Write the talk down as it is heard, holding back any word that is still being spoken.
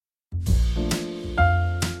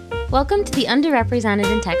Welcome to the Underrepresented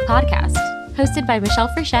in Tech podcast, hosted by Michelle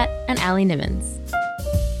Frechette and Allie Nimmons.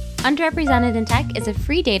 Underrepresented in Tech is a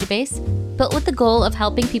free database built with the goal of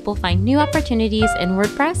helping people find new opportunities in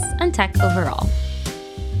WordPress and tech overall.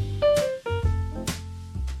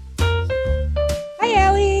 Hi,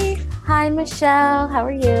 Allie. Hi, Michelle. How are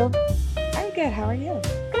you? I'm good. How are you?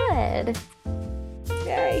 Good.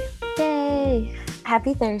 Yay. Yay.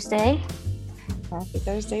 Happy Thursday. Happy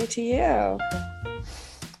Thursday to you.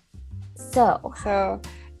 So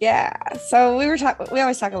we always talk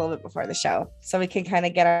a little bit before the show so we can kind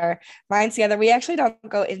of get our minds together. We actually don't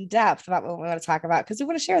go in depth about what we want to talk about because we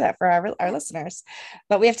want to share that for our listeners,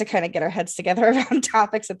 but we have to kind of get our heads together around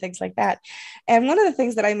topics and things like that. And one of the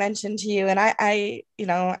things that I mentioned to you, and I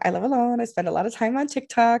live alone. I spend a lot of time on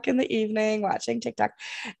TikTok in the evening watching TikTok,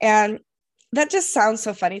 and that just sounds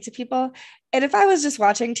so funny to people. And if I was just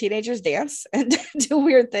watching teenagers dance and do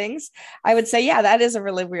weird things, I would say, yeah, that is a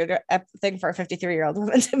really weird thing for a 53-year-old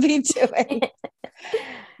woman to be doing.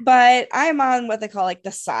 But I'm on what they call like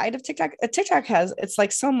the side of TikTok. TikTok it's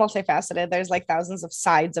like so multifaceted. There's like thousands of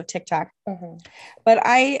sides of TikTok. Mm-hmm. But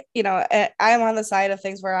I'm on the side of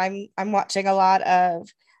things where I'm watching a lot of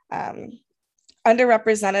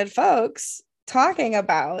underrepresented folks talking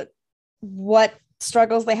about what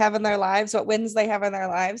struggles they have in their lives, what wins they have in their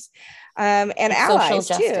lives, and allies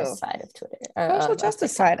social justice too. Side of Twitter, social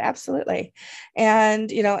justice side, absolutely,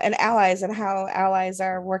 and and allies and how allies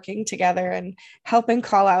are working together and helping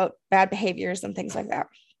call out bad behaviors and things like that.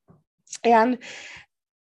 And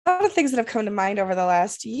a lot of things that have come to mind over the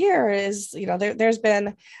last year is, there's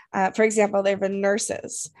been, for example, there have been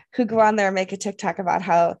nurses who go on there and make a TikTok about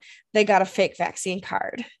how they got a fake vaccine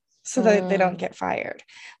card so that they don't get fired.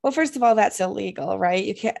 Well, first of all, that's illegal, right?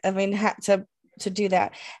 You can't, to do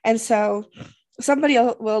that. And so somebody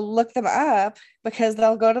will look them up because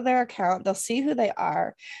they'll go to their account, they'll see who they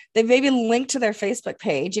are. They maybe link to their Facebook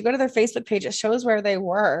page. You go to their Facebook page, it shows where they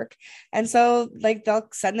work. And so like they'll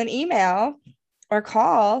send an email or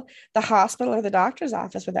call the hospital or the doctor's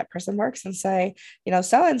office where that person works and say,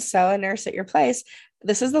 so-and-so, a nurse at your place,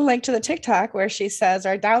 this is the link to the TikTok where she says,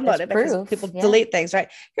 or download it because people delete things, right?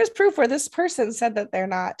 Here's proof where this person said that they're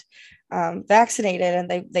not vaccinated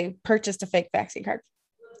and they purchased a fake vaccine card.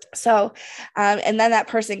 So, and then that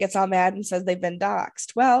person gets all mad and says they've been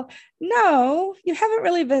doxxed. Well, no, you haven't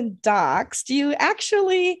really been doxxed. You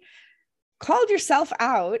actually called yourself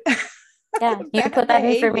out. Yeah, you put that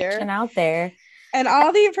information out there. And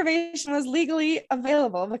all the information was legally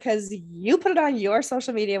available because you put it on your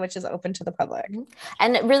social media, which is open to the public.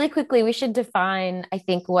 And really quickly, we should define, I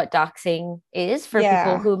think, what doxing is for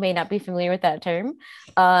people who may not be familiar with that term.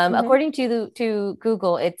 According to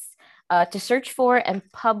Google, it's to search for and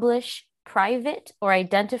publish private or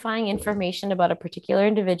identifying information about a particular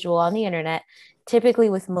individual on the internet, typically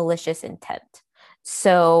with malicious intent.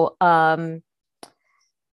 So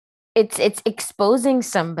it's exposing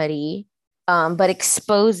somebody, but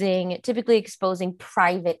typically exposing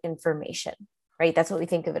private information, right? That's what we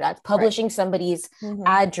think of it as, publishing somebody's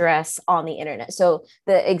address on the internet. So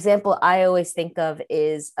the example I always think of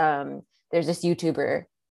is there's this YouTuber.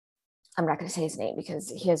 I'm not going to say his name because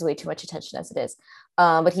he has way too much attention as it is.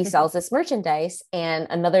 But he sells this merchandise, and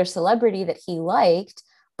another celebrity that he liked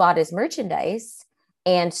bought his merchandise.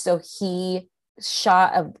 And so he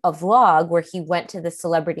shot a vlog where he went to the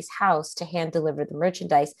celebrity's house to hand deliver the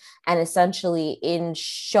merchandise, and essentially in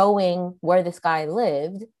showing where this guy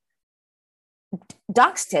lived,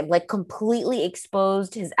 doxed him, like completely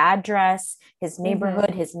exposed his address, his neighborhood,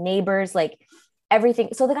 his neighbors, like everything.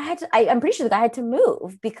 So the guy I'm pretty sure the guy had to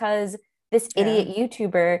move because this idiot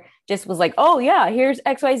YouTuber just was like, oh yeah, here's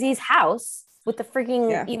XYZ's house with the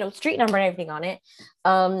freaking street number and everything on it.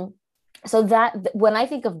 So that when I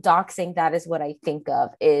think of doxing, that is what I think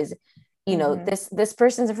of is, this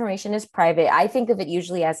person's information is private. I think of it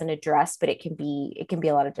usually as an address, but it can be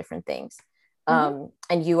a lot of different things. And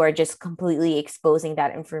you are just completely exposing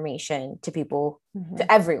that information to people,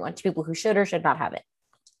 to everyone, to people who should or should not have it.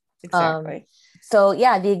 Exactly. So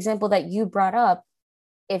yeah, the example that you brought up,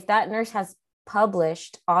 if that nurse has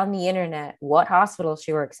published on the internet what hospital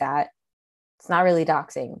she works at, it's not really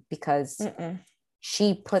doxing because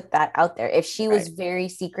she put that out there. If she was very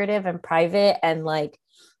secretive and private and like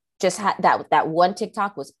just had that one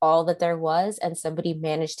TikTok was all that there was, and somebody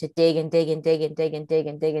managed to dig and dig and dig and dig and dig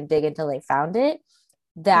and dig and dig until they found it,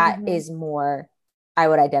 that is more, I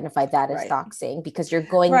would identify that as doxing, because you're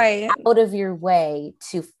going out of your way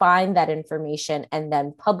to find that information and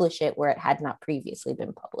then publish it where it had not previously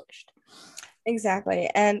been published. Exactly.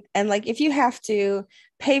 And like if you have to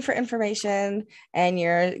pay for information and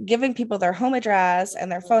you're giving people their home address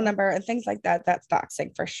and their phone number and things like that, that's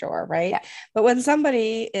doxing for sure, right? Yeah. But when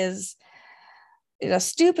somebody is,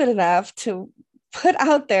 stupid enough to put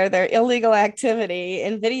out there their illegal activity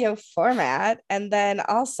in video format and then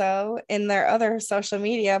also in their other social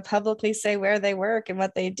media publicly say where they work and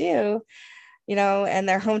what they do, and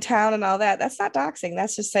their hometown and all that, that's not doxing.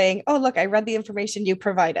 That's just saying, oh, look, I read the information you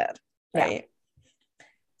provided, Yeah. right?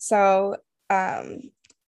 So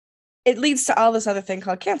it leads to all this other thing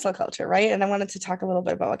called cancel culture, right? And I wanted to talk a little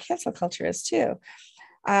bit about what cancel culture is too.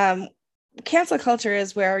 Cancel culture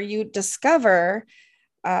is where you discover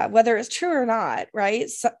whether it's true or not, right?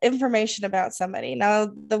 So information about somebody. Now,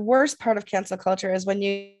 the worst part of cancel culture is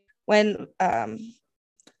when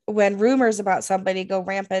rumors about somebody go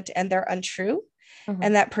rampant and they're untrue,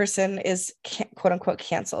 and that person is quote unquote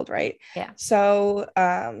canceled, right? Yeah. So,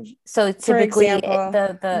 so for typically example,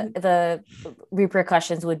 the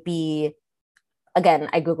repercussions would be, again,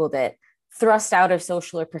 I Googled it, thrust out of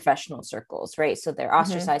social or professional circles, right? So they're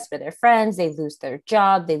ostracized by their friends, they lose their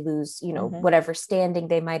job, they lose, whatever standing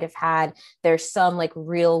they might have had. There's some like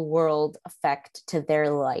real world effect to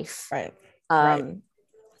their life. Right.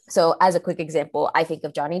 So as a quick example, I think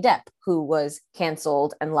of Johnny Depp, who was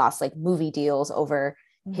canceled and lost like movie deals over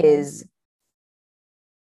his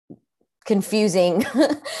confusing,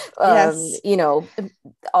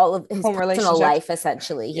 all of his personal life,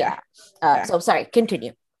 essentially. Yeah. So sorry,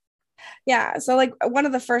 continue. Yeah. So like one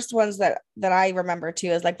of the first ones that I remember too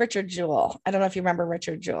is like Richard Jewell. I don't know if you remember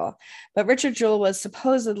Richard Jewell, but Richard Jewell was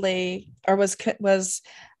supposedly, or was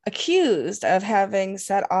accused of having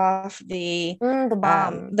set off the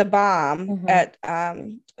bomb at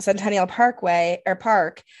Centennial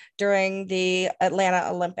Park during the Atlanta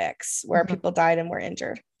Olympics, where people died and were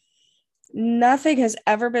injured. Nothing has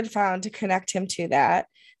ever been found to connect him to that.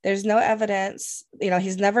 There's no evidence,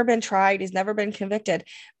 he's never been tried, he's never been convicted,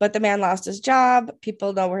 but the man lost his job.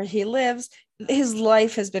 People know where he lives. His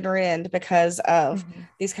life has been ruined because of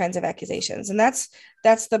these kinds of accusations. And that's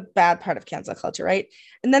the bad part of cancel culture, right?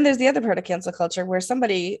 And then there's the other part of cancel culture where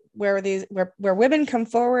women come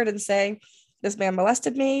forward and say, this man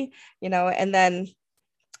molested me, and then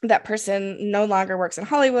that person no longer works in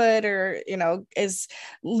Hollywood or,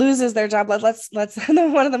 loses their job. Let's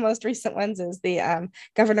one of the most recent ones is the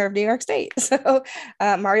governor of New York State. So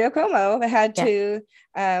Mario Cuomo had to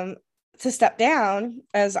step down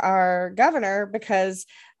as our governor because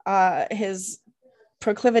his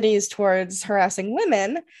proclivities towards harassing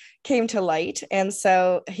women came to light. And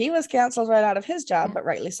so he was canceled right out of his job, but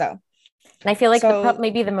rightly so. And I feel like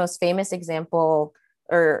maybe the most famous example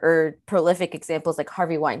or prolific examples like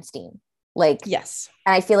Harvey Weinstein. Like, yes.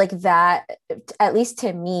 And I feel like that, at least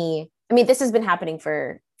to me, I mean, this has been happening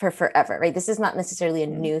for forever, right? This is not necessarily a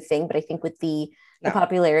new thing, but I think with the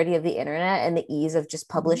popularity of the internet and the ease of just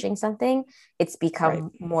publishing something, it's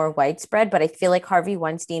become more widespread. But I feel like Harvey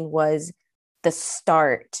Weinstein was the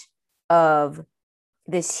start of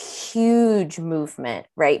this huge movement,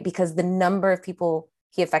 right? Because the number of people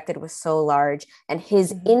he affected was so large and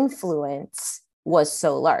his influence was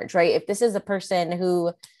so large, right? If this is a person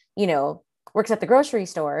who, works at the grocery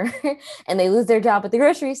store and they lose their job at the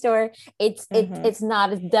grocery store, it's definitely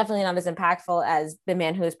not as impactful as the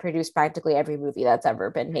man who has produced practically every movie that's ever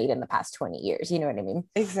been made in the past 20 years. You know what I mean?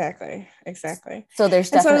 Exactly. So there's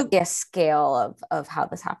definitely a scale of how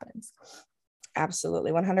this happens.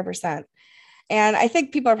 Absolutely. 100%. And I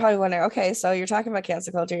think people are probably wondering, okay, so you're talking about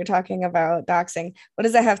cancel culture, you're talking about doxing. What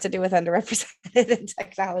does that have to do with underrepresented in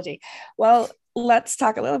technology? Well, let's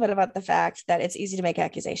talk a little bit about the fact that it's easy to make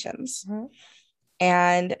accusations.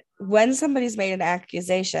 And when somebody's made an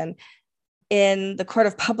accusation in the court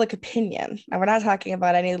of public opinion, now we're not talking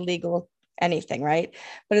about any legal anything, right?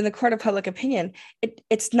 But in the court of public opinion,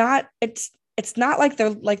 it's not like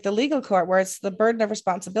the legal court where it's the burden of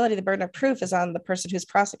responsibility, the burden of proof is on the person who's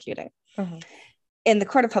prosecuting. In the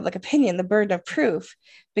court of public opinion, the burden of proof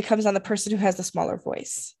becomes on the person who has the smaller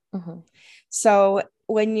voice. So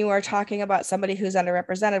when you are talking about somebody who's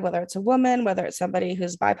underrepresented, whether it's a woman, whether it's somebody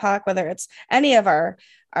who's BIPOC, whether it's any of our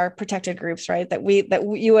protected groups, right, that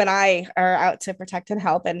you and I are out to protect and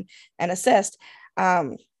help and assist,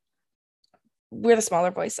 we're the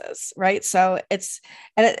smaller voices, right? So it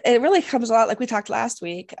really comes a lot, like we talked last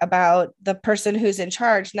week about the person who's in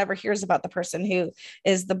charge never hears about the person who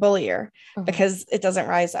is the bullier because it doesn't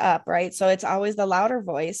rise up, right? So it's always the louder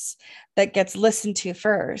voice that gets listened to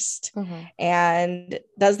first and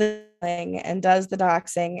does the and does the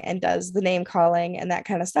doxing and does the name calling and that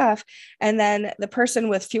kind of stuff. And then the person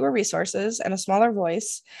with fewer resources and a smaller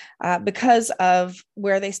voice, because of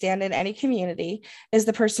where they stand in any community, is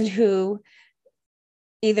the person who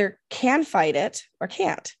either can fight it or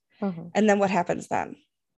can't. Mm-hmm. And then what happens then?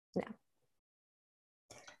 Yeah.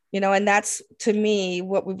 And that's, to me,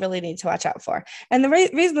 what we really need to watch out for. And the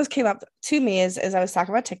reason this came up to me is, as I was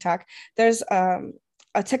talking about TikTok, there's a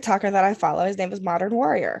TikToker that I follow. His name is Modern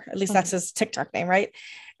Warrior. At least that's his TikTok name, right?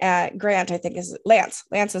 Grant, I think, is Lance.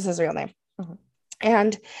 Lance is his real name. Mm-hmm.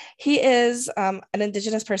 And he is an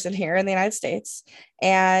Indigenous person here in the United States.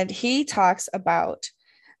 And he talks about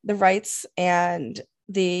the rights and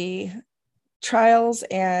the trials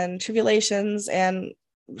and tribulations and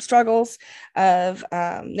struggles of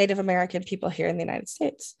Native American people here in the United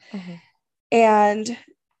States. Mm-hmm. And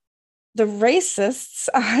the racists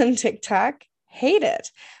on TikTok hate it,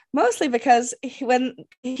 mostly because when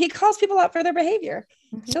he calls people out for their behavior,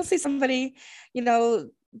 mm-hmm. he'll see somebody,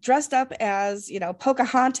 dressed up as,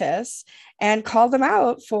 Pocahontas and call them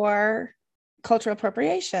out for cultural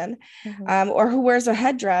appropriation, mm-hmm. Or who wears a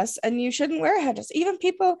headdress, and you shouldn't wear a headdress. Even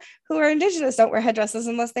people who are Indigenous don't wear headdresses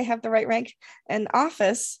unless they have the right rank and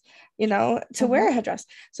office, to mm-hmm. wear a headdress.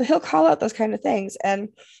 So he'll call out those kind of things. And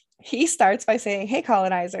he starts by saying, "Hey,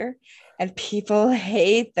 colonizer," and people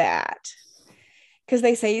hate that because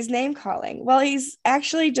they say he's name calling. Well, he's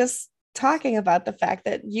actually just talking about the fact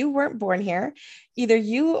that you weren't born here. Either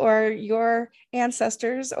you or your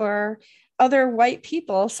ancestors or other white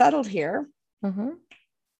people settled here, mm-hmm.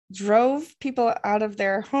 drove people out of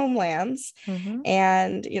their homelands, mm-hmm.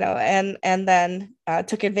 and and then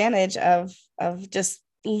took advantage of just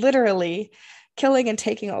literally killing and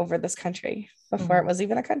taking over this country before mm-hmm. it was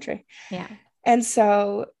even a country. Yeah. And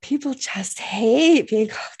so people just hate being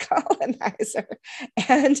called colonizer.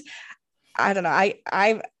 And I don't know.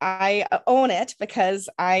 I own it because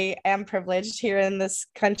I am privileged here in this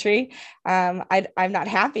country. I'm not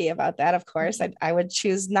happy about that. Of course, I would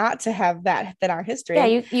choose not to have that in our history.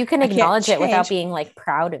 Yeah, you can acknowledge it without being like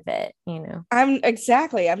proud of it.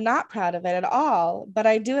 I'm not proud of it at all, but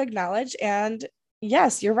I do acknowledge. And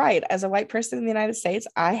yes, you're right. As a white person in the United States,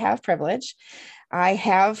 I have privilege. I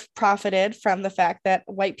have profited from the fact that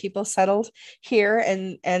white people settled here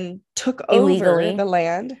and took illegally over the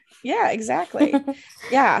land. Yeah, exactly.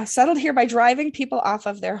 Yeah. Settled here by driving people out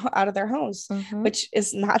of their homes, mm-hmm. which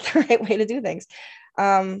is not the right way to do things.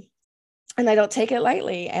 And I don't take it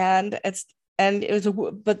lightly. And but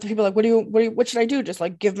the people are like, what should I do? Just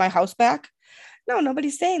like give my house back? No,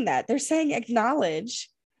 nobody's saying that. They're saying acknowledge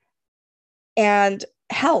and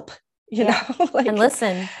help, know, and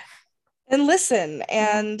listen.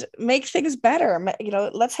 And make things better.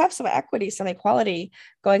 Let's have some equity, some equality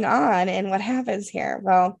going on. And what happens here?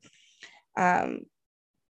 Well,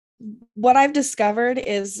 what I've discovered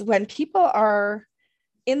is when people are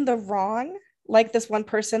in the wrong, like this one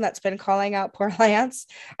person that's been calling out poor Lance.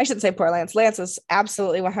 I shouldn't say poor Lance. Lance is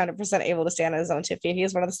absolutely 100% able to stand on his own 2 feet. He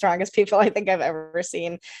is one of the strongest people I think I've ever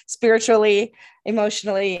seen, spiritually,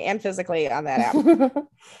 emotionally, and physically on that app.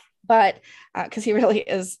 But because he really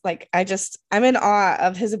is like, I'm in awe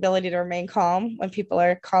of his ability to remain calm when people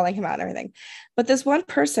are calling him out and everything. But this one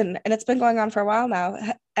person, and it's been going on for a while now,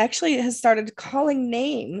 actually has started calling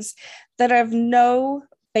names that have no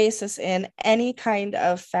basis in any kind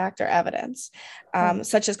of fact or evidence,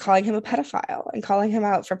 such as calling him a pedophile and calling him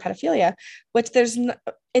out for pedophilia, which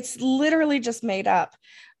it's literally just made up.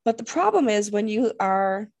 But the problem is when you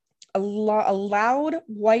are a loud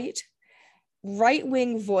white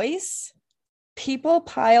right-wing voice, people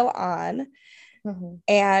pile on mm-hmm.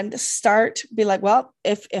 and start be like, well,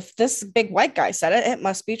 if this big white guy said it, it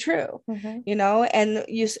must be true, mm-hmm. and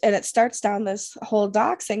it starts down this whole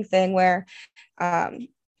doxing thing where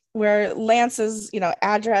Lance's,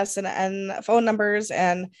 address and phone numbers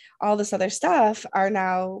and all this other stuff are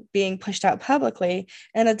now being pushed out publicly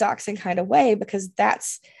in a doxing kind of way, because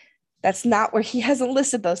that's not where he hasn't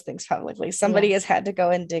listed those things publicly. Somebody has had to go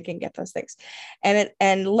and dig and get those things.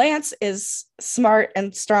 And Lance is smart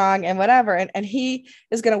and strong and whatever. And he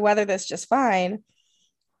is going to weather this just fine,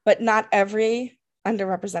 but not every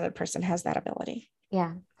underrepresented person has that ability.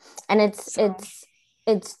 Yeah. And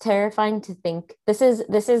it's terrifying to think this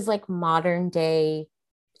is like modern day.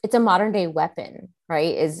 It's a modern day weapon,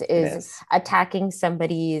 right? Is attacking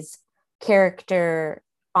somebody's character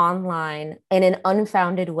online in an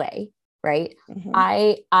unfounded way, right? Mm-hmm.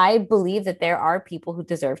 I believe that there are people who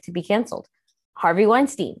deserve to be canceled. Harvey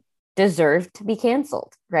Weinstein deserved to be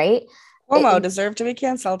canceled, right? Cuomo deserved to be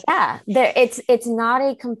canceled. Yeah, it's not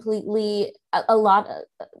a completely a lot.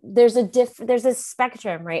 There's a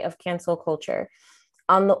spectrum, right, of cancel culture.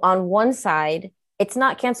 on one side, it's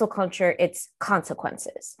not cancel culture, it's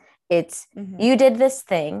consequences. It's you did this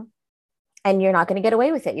thing and you're not going to get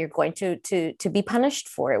away with it. You're going to be punished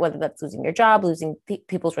for it, whether that's losing your job, losing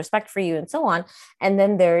people's respect for you, and so on. And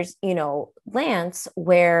then there's, Lance,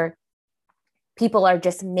 where people are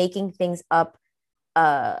just making things up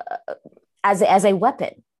as a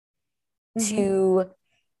weapon to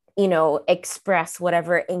express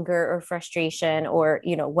whatever anger or frustration or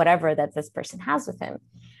whatever that this person has with him.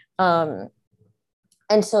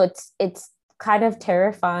 And so it's kind of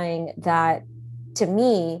terrifying that, to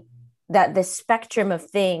me, that the spectrum of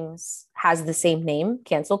things has the same name,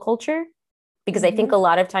 cancel culture, because I think a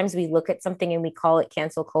lot of times we look at something and we call it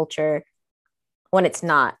cancel culture when it's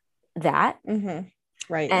not that.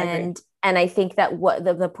 Right. And I think that what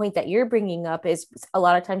the point that you're bringing up is, a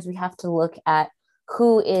lot of times we have to look at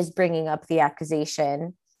who is bringing up the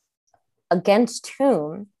accusation, against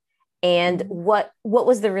whom, and what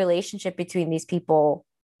was the relationship between these people,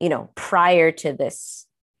 prior to this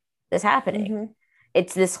happening.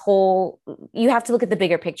 It's this whole, you have to look at the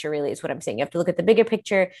bigger picture, really, is what I'm saying. You have to look at the bigger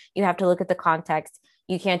picture. You have to look at the context.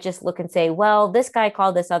 You can't just look and say, well, this guy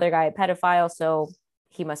called this other guy a pedophile, so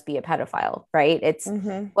he must be a pedophile, right? It's,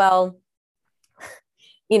 well,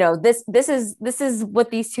 this is what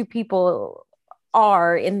these two people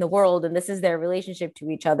are in the world, and this is their relationship to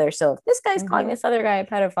each other. So if this guy's calling this other guy a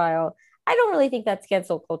pedophile, I don't really think that's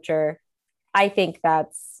cancel culture. I think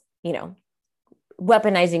that's,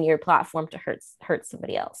 weaponizing your platform to hurt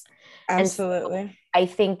somebody else. Absolutely. So I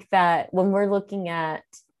think that when we're looking at,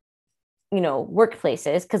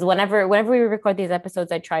 workplaces, because whenever we record these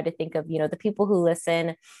episodes, I try to think of, the people who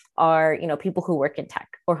listen are, people who work in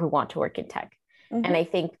tech or who want to work in tech. And I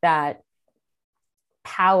think that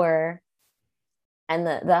power and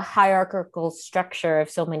the hierarchical structure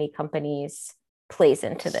of so many companies plays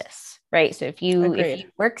into this, right? So if you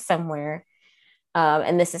work somewhere,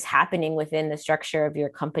 and this is happening within the structure of your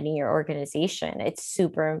company or organization, it's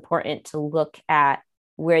super important to look at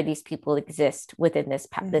where these people exist within this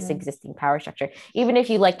existing power structure. Even if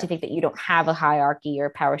you like to think that you don't have a hierarchy or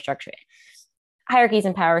power structure, hierarchies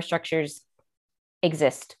and power structures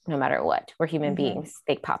exist no matter what. We're human beings,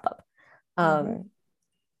 they pop up.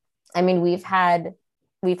 I mean, we've had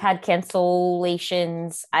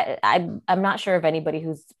cancellations. I'm not sure of anybody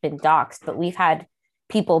who's been doxxed, but we've had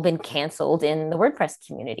people been canceled in the WordPress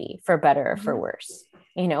community, for better or for worse,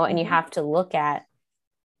 and you have to look at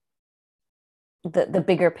the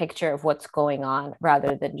bigger picture of what's going on,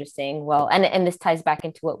 rather than just saying, well, and this ties back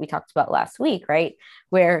into what we talked about last week, right?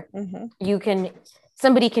 Where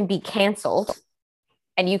somebody can be canceled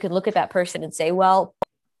and you can look at that person and say, well,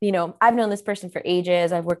 I've known this person for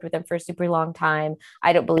ages. I've worked with them for a super long time.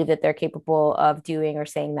 I don't believe that they're capable of doing or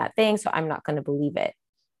saying that thing, so I'm not going to believe it.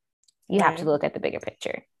 You have to look at the bigger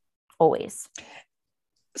picture, always.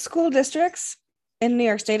 School districts in New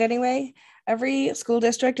York State, anyway, every school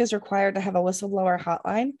district is required to have a whistleblower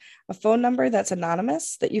hotline, a phone number that's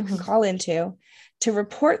anonymous that you can call into to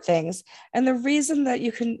report things. And the reason that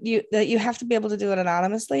you have to be able to do it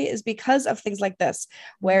anonymously is because of things like this,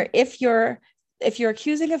 where if you're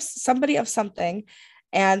accusing of somebody of something,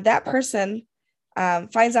 and that person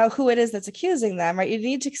finds out who it is that's accusing them, right? You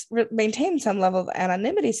need to maintain some level of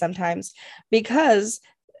anonymity sometimes, because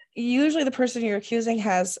usually the person you're accusing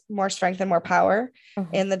has more strength and more power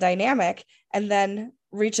in the dynamic, and then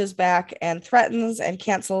reaches back and threatens and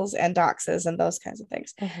cancels and doxes and those kinds of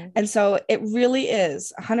things. And so it really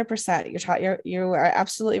is 100%. You are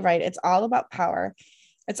absolutely right. It's all about power.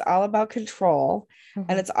 It's all about control,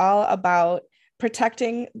 and it's all about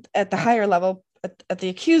protecting at the higher level, at the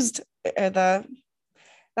accused,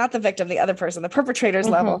 not the victim, the other person, the perpetrator's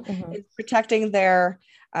level, is protecting their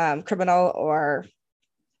criminal or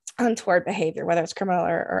untoward behavior, whether it's criminal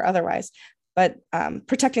or otherwise, but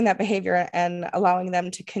protecting that behavior and allowing them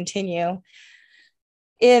to continue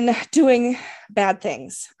in doing bad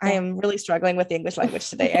things. I am really struggling with the English language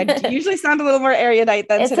today. I usually sound a little more erudite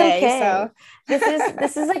than today. Okay. So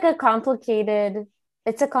this is like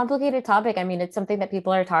it's a complicated topic. I mean, it's something that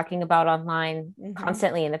people are talking about online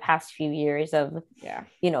constantly in the past few years of,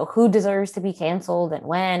 who deserves to be canceled and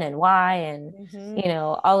when and why, and,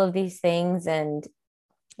 all of these things. And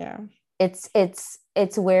it's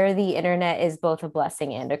where the internet is both a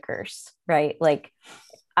blessing and a curse, right? Like,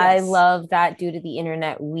 I love that due to the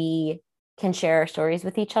internet, we can share our stories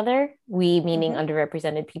with each other, we meaning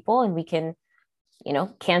underrepresented people, and we can,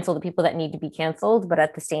 cancel the people that need to be canceled. But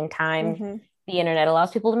at the same time, the internet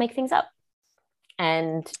allows people to make things up.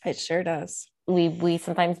 And it sure does. We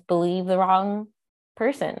sometimes believe the wrong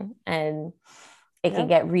person, and it can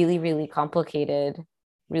get really, really complicated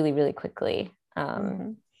really, really quickly.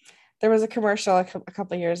 There was a commercial a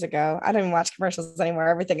couple of years ago. I don't even watch commercials anymore.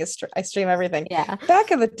 Everything is I stream everything. Yeah. Back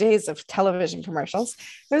in the days of television commercials,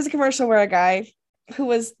 there was a commercial where a guy who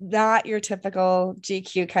was not your typical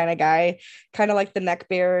GQ kind of guy, kind of like the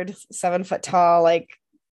neckbeard, 7 foot tall, like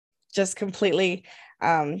just completely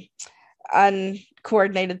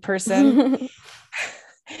uncoordinated person,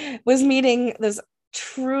 was meeting this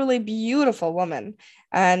truly beautiful woman.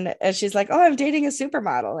 And she's like, oh, I'm dating a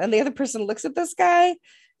supermodel. And the other person looks at this guy.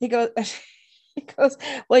 He goes,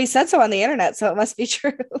 well, he said so on the internet, so it must be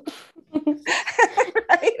true.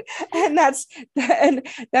 Right? And that's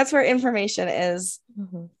where information is.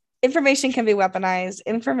 Information can be weaponized.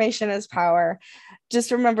 Information is power. Just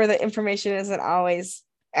remember that information isn't always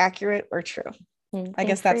accurate or true. I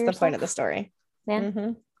guess that's the point of the story. Yeah.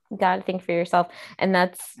 You got to think for yourself. And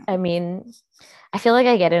that's, I mean, I feel like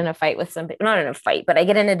I get in a fight with somebody, not in a fight, but I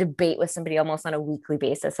get in a debate with somebody almost on a weekly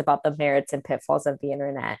basis about the merits and pitfalls of the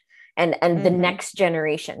internet and the next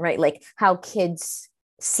generation, right? Like how kids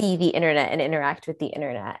see the internet and interact with the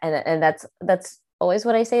internet. And that's always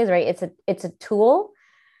what I say is, right, it's a tool,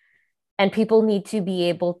 and people need to be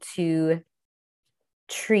able to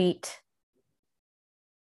treat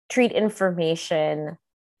information,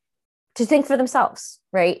 to think for themselves,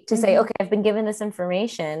 right? To say, okay, I've been given this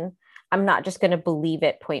information. I'm not just going to believe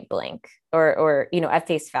it point blank or, at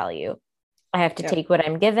face value. I have to take what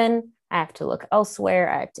I'm given. I have to look elsewhere.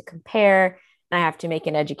 I have to compare, and I have to make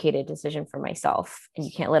an educated decision for myself. And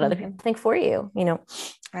you can't let other people think for you,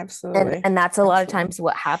 Absolutely. And that's a lot of times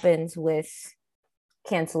what happens with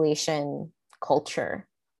cancellation culture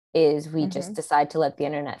is we just decide to let the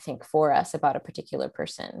internet think for us about a particular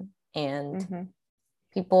person. And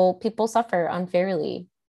people suffer unfairly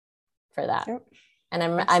for that. And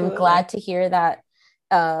I'm glad to hear that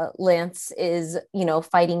Lance is,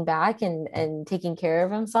 fighting back and taking care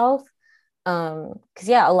of himself. Because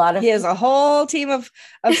a lot of he has a whole team of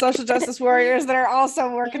social justice warriors that are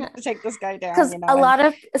also working to take this guy down. Because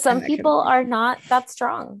some people are not that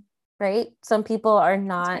strong, right? Some people are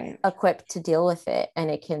not equipped to deal with it, and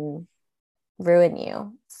it can ruin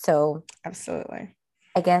you. So absolutely,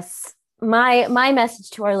 I guess my message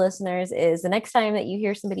to our listeners is the next time that you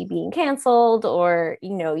hear somebody being canceled, or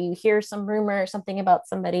you hear some rumor or something about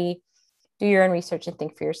somebody, do your own research and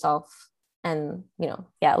think for yourself, and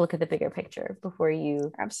look at the bigger picture before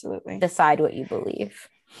you absolutely decide what you believe.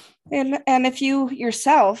 And if you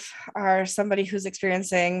yourself are somebody who's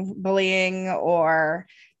experiencing bullying or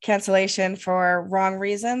cancellation for wrong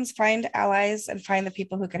reasons, find allies and find the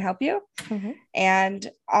people who can help you. And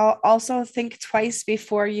I'll also think twice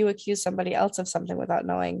before you accuse somebody else of something without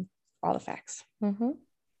knowing all the facts.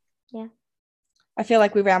 Yeah. I feel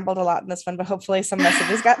like we rambled a lot in this one, but hopefully some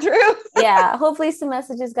messages got through. Hopefully some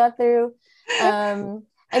messages got through. And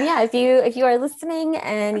if you are listening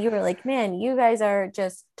and you were like, man, you guys are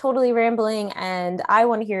just totally rambling and I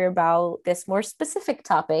want to hear about this more specific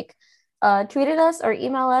topic, tweet at us or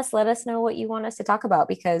email us. Let us know what you want us to talk about,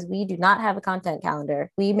 because we do not have a content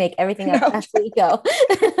calendar. We make everything up as we go.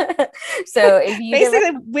 So if you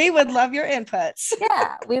basically, we would love your inputs.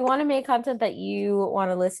 We want to make content that you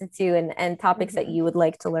want to listen to and topics that you would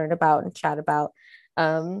like to learn about and chat about.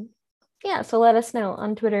 So let us know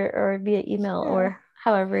on Twitter or via email or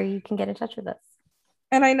however you can get in touch with us.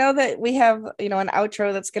 And I know that we have, an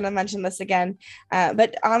outro that's going to mention this again.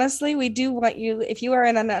 But honestly, we do want you, if you are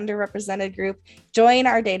in an underrepresented group, join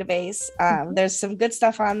our database. There's some good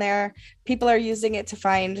stuff on there. People are using it to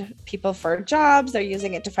find people for jobs. They're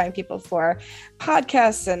using it to find people for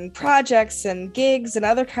podcasts and projects and gigs and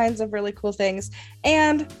other kinds of really cool things.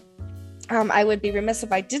 And I would be remiss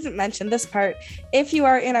if I didn't mention this part. If you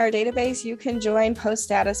are in our database, you can join Post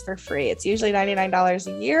Status for free. It's usually $99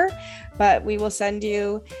 a year, but we will send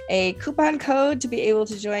you a coupon code to be able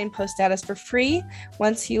to join Post Status for free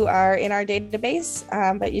once you are in our database.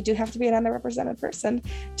 But you do have to be an underrepresented person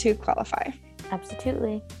to qualify.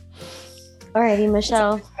 Absolutely. Alrighty,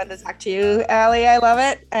 Michelle. It's fun to talk to you, Allie. I love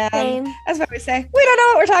it. And as what we say, we don't know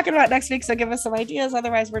what we're talking about next week, so give us some ideas.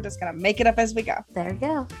 Otherwise, we're just going to make it up as we go. There we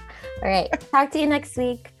go. All right. Talk to you next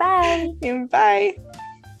week. Bye. Bye.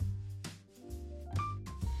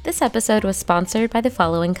 This episode was sponsored by the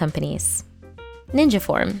following companies. Ninja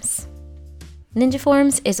Forms. Ninja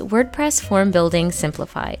Forms is WordPress form building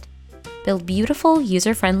simplified. Build beautiful,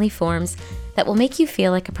 user-friendly forms that will make you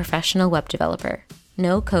feel like a professional web developer.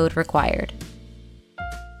 No code required.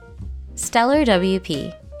 Stellar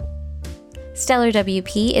WP. Stellar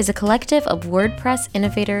WP is a collective of WordPress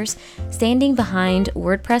innovators standing behind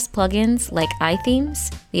WordPress plugins like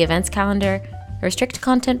iThemes, the Events Calendar, Restrict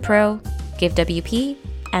Content Pro, GiveWP,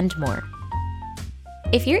 and more.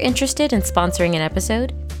 If you're interested in sponsoring an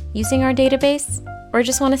episode, using our database, or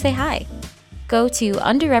just want to say hi, go to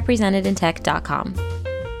underrepresentedintech.com.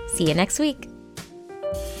 See you next week.